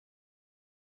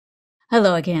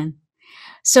Hello again.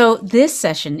 So, this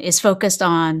session is focused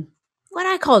on what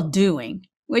I call doing,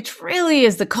 which really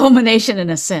is the culmination, in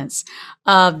a sense,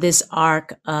 of this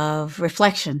arc of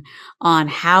reflection on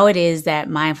how it is that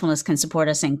mindfulness can support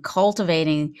us in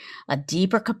cultivating a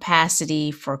deeper capacity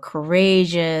for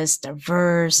courageous,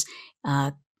 diverse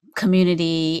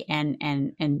community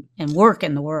and work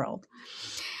in the world.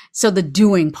 So the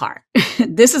doing part,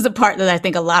 this is the part that I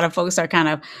think a lot of folks are kind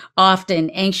of often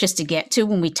anxious to get to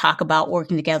when we talk about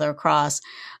working together across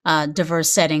diverse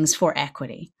settings for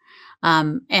equity.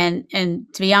 And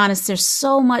to be honest, there's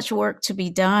so much work to be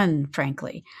done,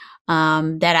 frankly,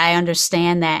 that I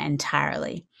understand that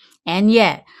entirely. And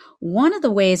yet, one of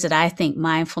the ways that I think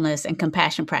mindfulness and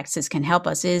compassion practices can help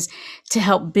us is to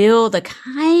help build a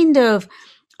kind of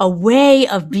a way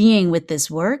of being with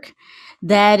this work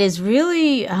that is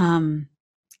really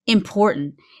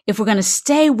important if we're going to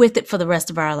stay with it for the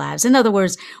rest of our lives. In other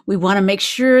words, we want to make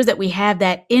sure that we have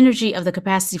that energy of the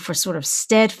capacity for sort of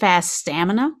steadfast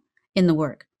stamina in the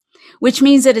work, which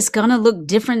means that it's going to look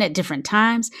different at different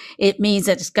times. It means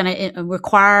that it's going to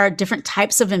require different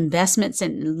types of investments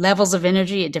and levels of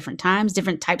energy at different times,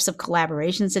 different types of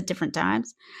collaborations at different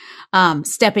times,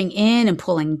 stepping in and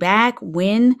pulling back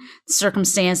when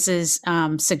circumstances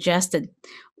suggest that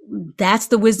that's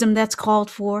the wisdom that's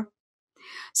called for.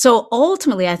 So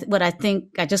ultimately, I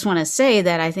just want to say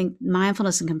that I think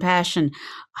mindfulness and compassion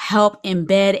help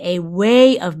embed a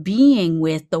way of being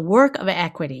with the work of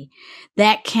equity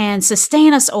that can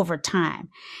sustain us over time.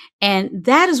 And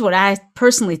that is what I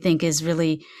personally think is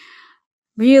really,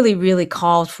 really, really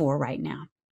called for right now.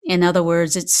 In other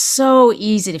words, it's so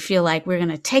easy to feel like we're going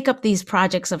to take up these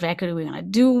projects of equity. We're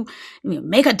going to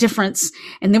make a difference.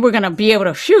 And then we're going to be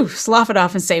able to slough it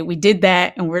off and say, we did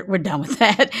that and we're done with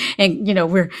that. And,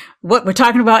 we're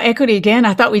talking about equity again.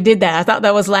 I thought we did that. I thought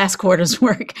that was last quarter's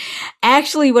work.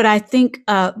 Actually, what I think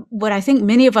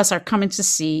many of us are coming to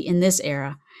see in this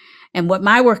era, and what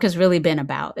my work has really been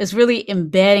about, is really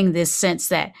embedding this sense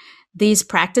that these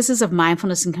practices of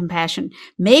mindfulness and compassion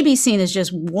may be seen as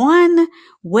just one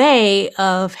way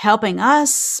of helping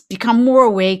us become more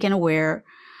awake and aware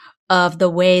of the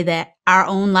way that our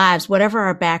own lives, whatever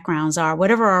our backgrounds are,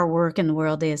 whatever our work in the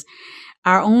world is,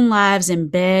 our own lives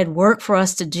embed work for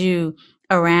us to do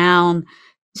around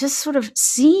just sort of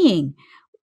seeing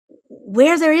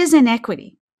where there is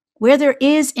inequity, where there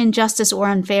is injustice or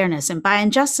unfairness. And by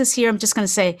injustice here, I'm just going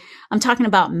to say, I'm talking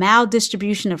about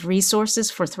maldistribution of resources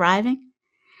for thriving.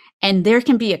 And there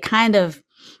can be a kind of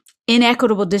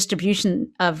inequitable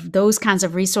distribution of those kinds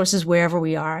of resources wherever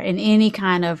we are in any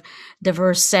kind of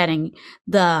diverse setting.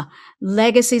 The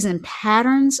legacies and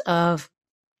patterns of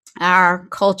our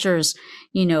culture's,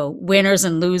 winners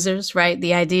and losers, right?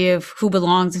 The idea of who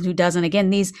belongs and who doesn't.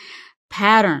 Again, these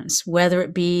patterns, whether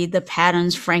it be the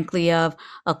patterns, frankly, of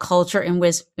a culture in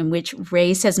which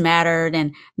race has mattered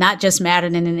and not just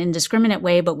mattered in an indiscriminate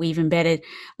way, but we've embedded,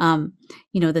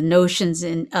 the notions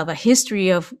of a history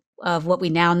of what we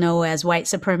now know as white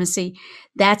supremacy.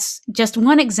 That's just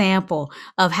one example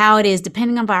of how it is,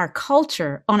 depending on our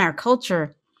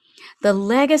culture, the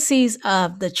legacies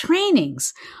of the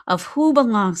trainings of who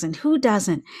belongs and who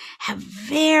doesn't have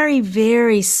very,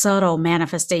 very subtle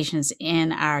manifestations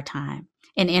in our time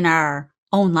and in our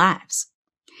own lives.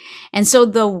 And so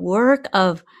the work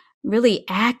of really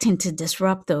acting to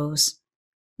disrupt those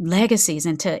legacies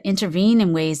and to intervene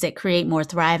in ways that create more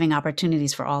thriving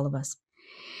opportunities for all of us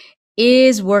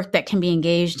is work that can be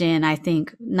engaged in, I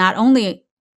think, not only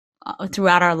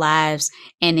throughout our lives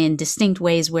and in distinct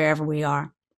ways wherever we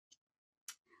are.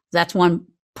 That's one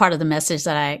part of the message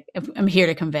that I'm here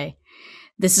to convey.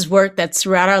 This is work that's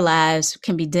throughout our lives,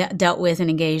 can be dealt with and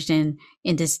engaged in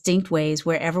distinct ways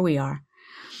wherever we are.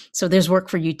 So there's work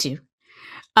for you too.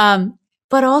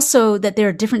 But also that there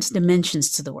are different dimensions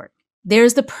to the work.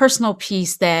 There's the personal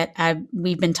piece that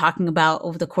we've been talking about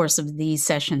over the course of these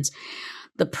sessions.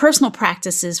 The personal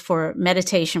practices for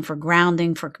meditation, for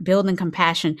grounding, for building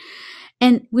compassion.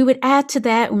 And we might add to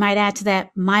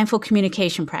that mindful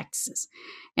communication practices.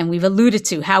 And we've alluded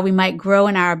to how we might grow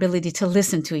in our ability to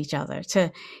listen to each other,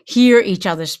 to hear each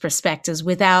other's perspectives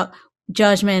without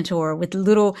judgment or with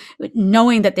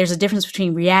knowing that there's a difference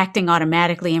between reacting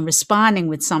automatically and responding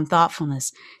with some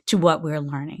thoughtfulness to what we're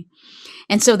learning.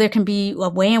 And so there can be a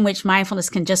way in which mindfulness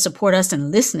can just support us in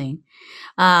listening,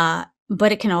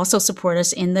 but it can also support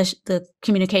us in the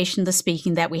communication, the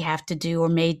speaking that we have to do or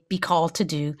may be called to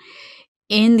do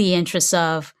in the interest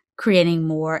of creating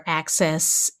more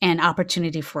access and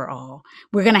opportunity for all.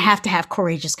 We're going to have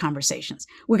courageous conversations.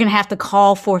 We're going to have to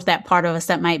call forth that part of us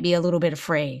that might be a little bit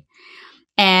afraid.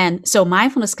 And so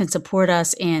mindfulness can support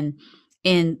us in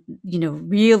in,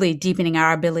 really deepening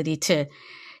our ability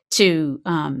to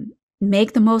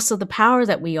make the most of the power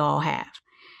that we all have.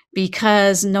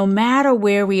 Because no matter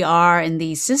where we are in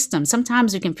these systems,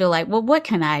 sometimes we can feel like, well, what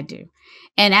can I do?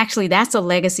 And actually, that's a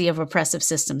legacy of oppressive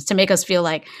systems, to make us feel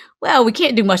like, well, we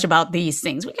can't do much about these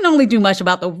things. We can only do much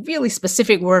about the really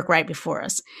specific work right before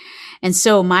us. And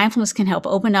so mindfulness can help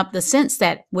open up the sense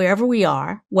that wherever we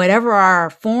are, whatever our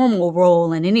formal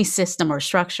role in any system or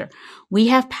structure, we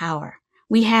have power.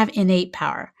 We have innate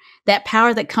power. That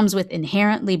power that comes with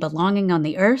inherently belonging on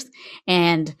the earth,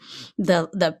 and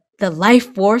the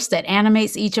life force that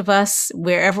animates each of us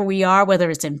wherever we are,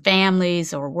 whether it's in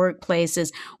families or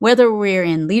workplaces, whether we're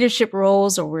in leadership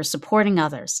roles or we're supporting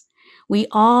others. We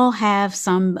all have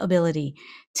some ability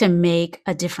to make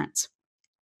a difference.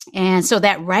 And so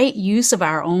that right use of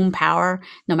our own power,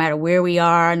 no matter where we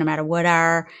are, no matter what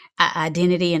our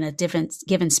identity in a different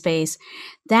given space,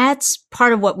 that's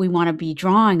part of what we want to be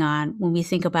drawing on when we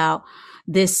think about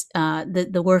this,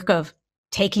 the work of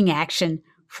taking action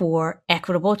for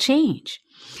equitable change.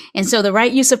 And so the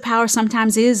right use of power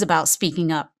sometimes is about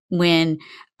speaking up when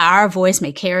our voice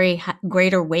may carry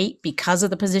greater weight because of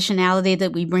the positionality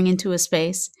that we bring into a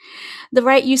space. The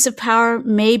right use of power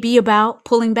may be about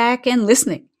pulling back and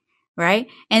listening, right?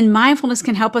 And mindfulness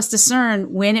can help us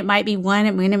discern when it might be one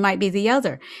and when it might be the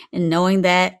other, and knowing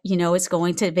that, it's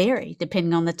going to vary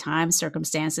depending on the time,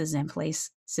 circumstances, and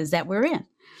places that we're in.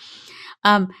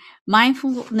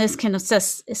 Mindfulness can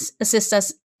assist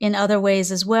us in other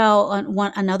ways as well.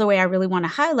 Another way I really want to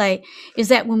highlight is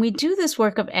that when we do this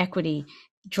work of equity,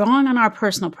 drawing on our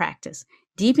personal practice,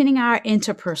 deepening our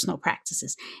interpersonal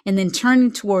practices, and then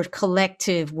turning toward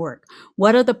collective work.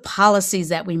 What are the policies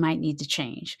that we might need to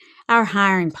change? Our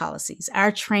hiring policies,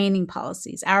 our training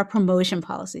policies, our promotion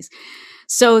policies,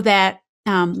 so that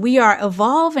we are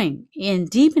evolving in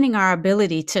deepening our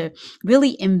ability to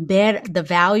really embed the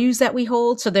values that we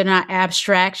hold. So they're not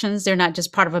abstractions. They're not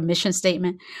just part of a mission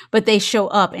statement, but they show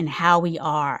up in how we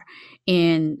are,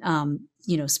 in,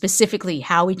 specifically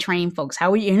how we train folks,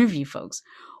 how we interview folks,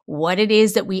 what it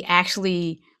is that we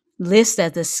actually list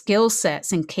as the skill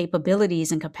sets and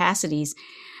capabilities and capacities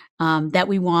that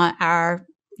we want our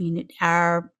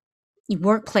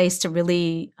workplace to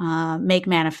really make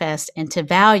manifest and to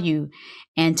value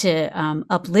and to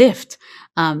uplift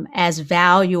as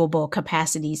valuable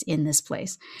capacities in this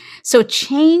place. So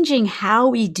changing how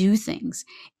we do things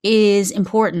is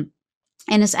important,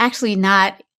 and it's actually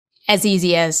not as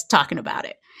easy as talking about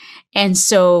it. And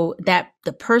so that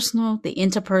the personal, the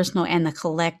interpersonal, and the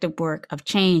collective work of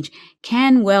change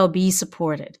can well be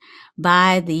supported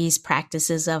by these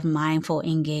practices of mindful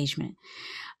engagement.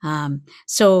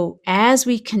 So as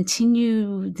we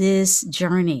continue this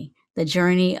journey, the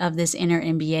journey of this inner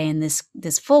MBA and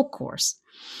this full course,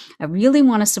 I really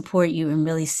want to support you in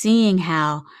really seeing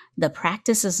how the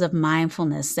practices of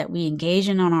mindfulness that we engage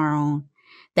in on our own,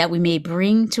 that we may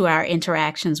bring to our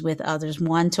interactions with others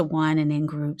one-to-one and in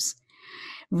groups,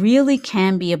 really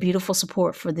can be a beautiful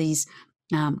support for these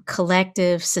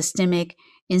collective, systemic,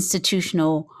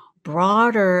 institutional,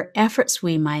 broader efforts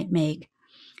we might make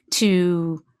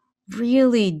to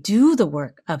really do the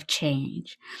work of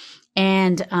change.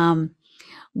 And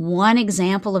one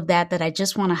example of that I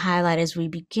just want to highlight as we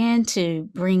begin to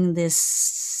bring this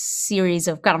series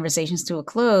of conversations to a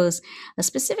close, a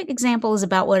specific example is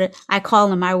about what I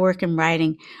call in my work in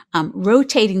writing,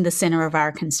 rotating the center of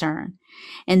our concern.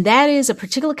 And that is a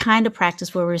particular kind of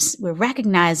practice where we're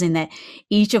recognizing that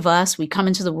each of us, we come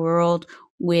into the world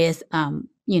with, I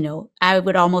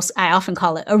often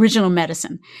call it original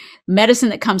medicine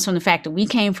that comes from the fact that we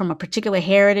came from a particular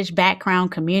heritage,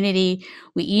 background, community.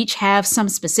 We each have some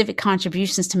specific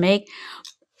contributions to make,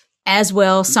 as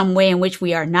well some way in which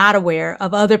we are not aware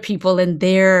of other people and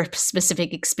their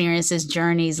specific experiences,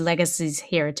 journeys, legacies,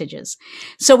 heritages.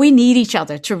 So we need each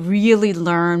other to really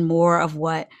learn more of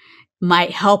what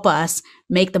might help us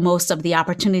make the most of the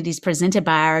opportunities presented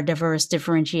by our diverse,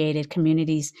 differentiated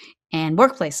communities and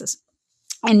workplaces.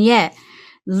 And yet,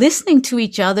 listening to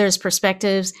each other's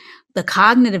perspectives, the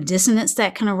cognitive dissonance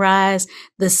that can arise,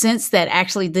 the sense that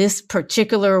actually this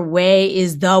particular way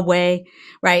is the way,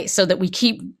 right? So that we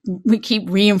keep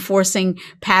reinforcing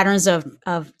patterns of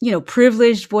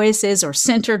privileged voices or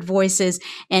centered voices,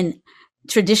 and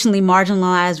traditionally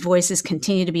marginalized voices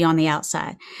continue to be on the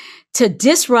outside. To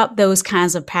disrupt those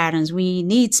kinds of patterns, we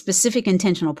need specific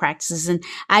intentional practices. And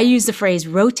I use the phrase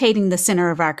rotating the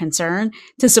center of our concern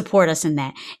to support us in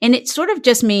that. And it sort of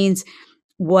just means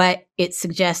what it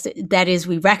suggested. That is,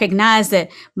 we recognize that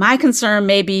my concern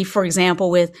may be, for example,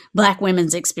 with Black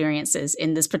women's experiences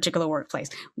in this particular workplace.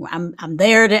 I'm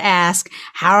there to ask,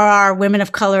 how are women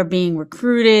of color being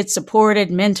recruited, supported,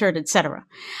 mentored, etc.?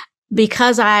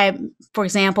 Because I, for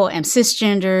example, am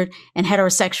cisgendered and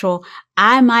heterosexual,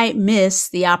 I might miss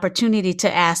the opportunity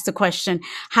to ask the question,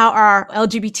 how are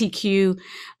LGBTQ,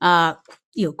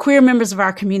 queer members of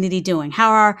our community doing?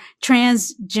 How are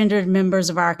transgendered members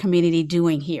of our community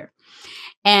doing here?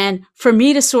 And for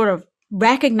me to sort of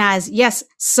recognize, yes,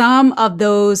 some of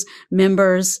those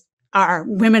members are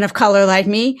women of color like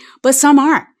me, but some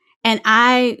aren't. And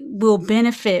I will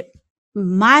benefit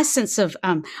my sense of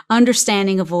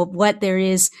understanding of what there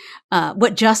is,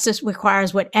 what justice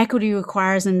requires, what equity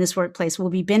requires in this workplace will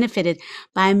be benefited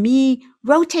by me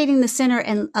rotating the center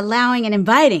and allowing and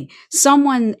inviting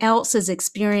someone else's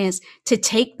experience to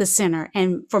take the center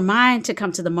and for mine to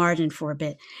come to the margin for a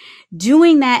bit.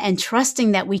 Doing that and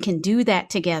trusting that we can do that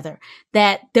together,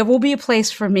 that there will be a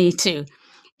place for me too.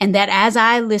 And that as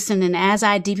I listen and as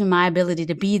I deepen my ability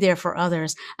to be there for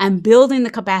others, I'm building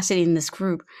the capacity in this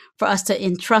group for us to,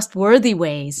 in trustworthy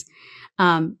ways,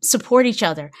 support each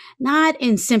other, not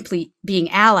in simply being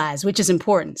allies, which is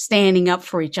important, standing up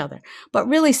for each other, but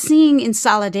really seeing in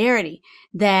solidarity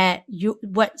that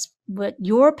what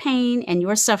your pain and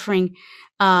your suffering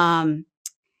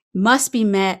must be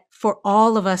met for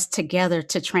all of us together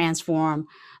to transform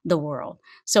the world.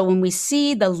 So when we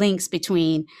see the links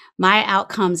between my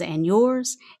outcomes and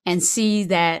yours and see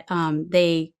that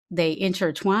they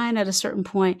intertwine at a certain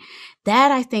point,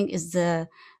 that I think is the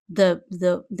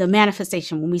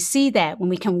manifestation. When we see that, when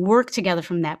we can work together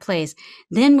from that place,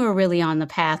 then we're really on the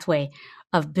pathway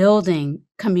of building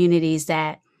communities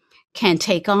that can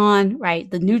take on, right,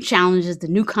 the new challenges, the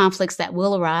new conflicts that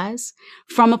will arise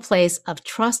from a place of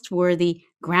trustworthy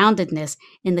groundedness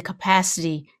in the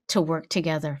capacity to work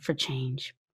together for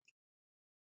change.